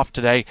Pirates, who are off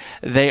today,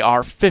 they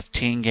are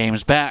 15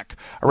 games back.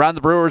 Around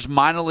the Brewers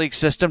minor league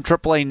system,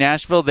 AAA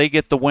Nashville, they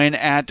get the win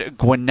at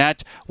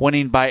Gwinnett,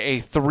 winning by a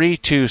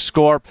 3-2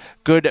 score.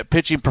 Good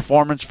pitching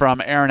performance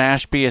from Aaron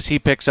Ashby as he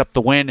picks up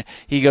the win.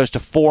 He goes to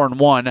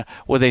 4-1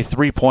 with a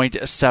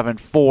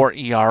 3.74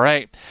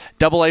 ERA.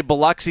 AA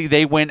Biloxi,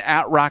 they win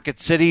at Rocket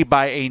City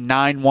by a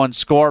 9-1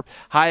 score.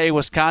 High A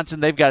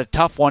Wisconsin, they've got a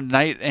tough one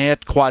tonight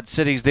at Quad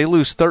Cities. They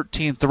lose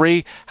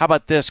 13-3. How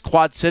about this?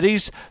 Quad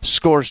Cities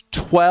scores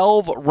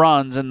 12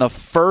 runs in the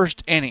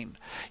first inning.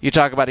 You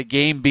talk about a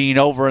game being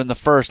over in the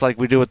first like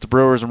we do with the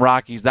Brewers and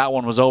Rockies. That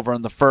one was over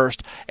in the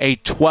first. A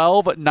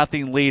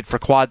 12-0 lead for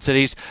Quad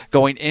Cities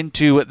going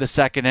into the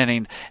second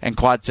inning, and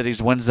Quad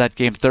Cities wins that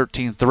game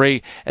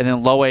 13-3. And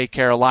then Low A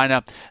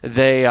Carolina,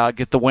 they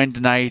get the win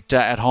tonight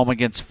at home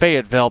against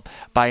Fayetteville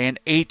by an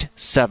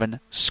 8-7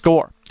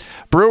 score.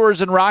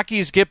 Brewers and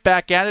Rockies get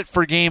back at it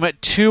for Game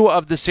 2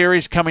 of the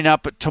series coming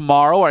up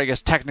tomorrow, or I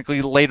guess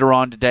technically later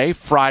on today,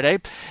 Friday,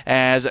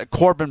 as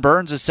Corbin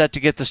Burns is set to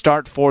get the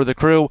start for the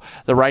Crew.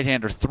 The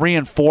right-hander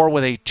 3-4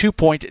 with a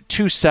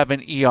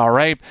 2.27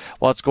 ERA,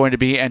 while it's going to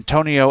be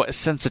Antonio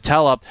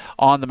Sensatella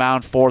on the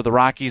mound for the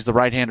Rockies. The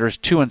right-hander is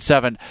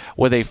 2-7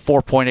 with a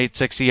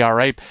 4.86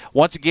 ERA.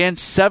 Once again,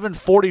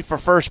 7:40 for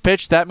first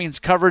pitch. That means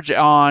coverage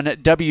on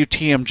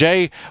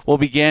WTMJ will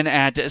begin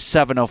at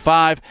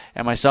 7:05,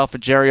 and myself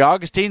and Jerry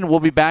Augustine will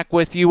be back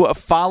with you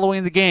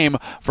following the game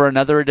for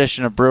another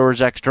edition of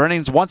Brewers Extra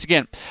Innings. Once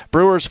again,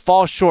 Brewers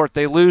fall short.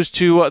 They lose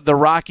to the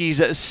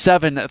Rockies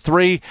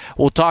 7-3.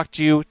 We'll talk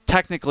to you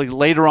technically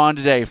later on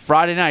today,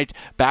 Friday night,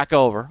 back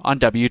over on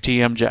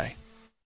WTMJ.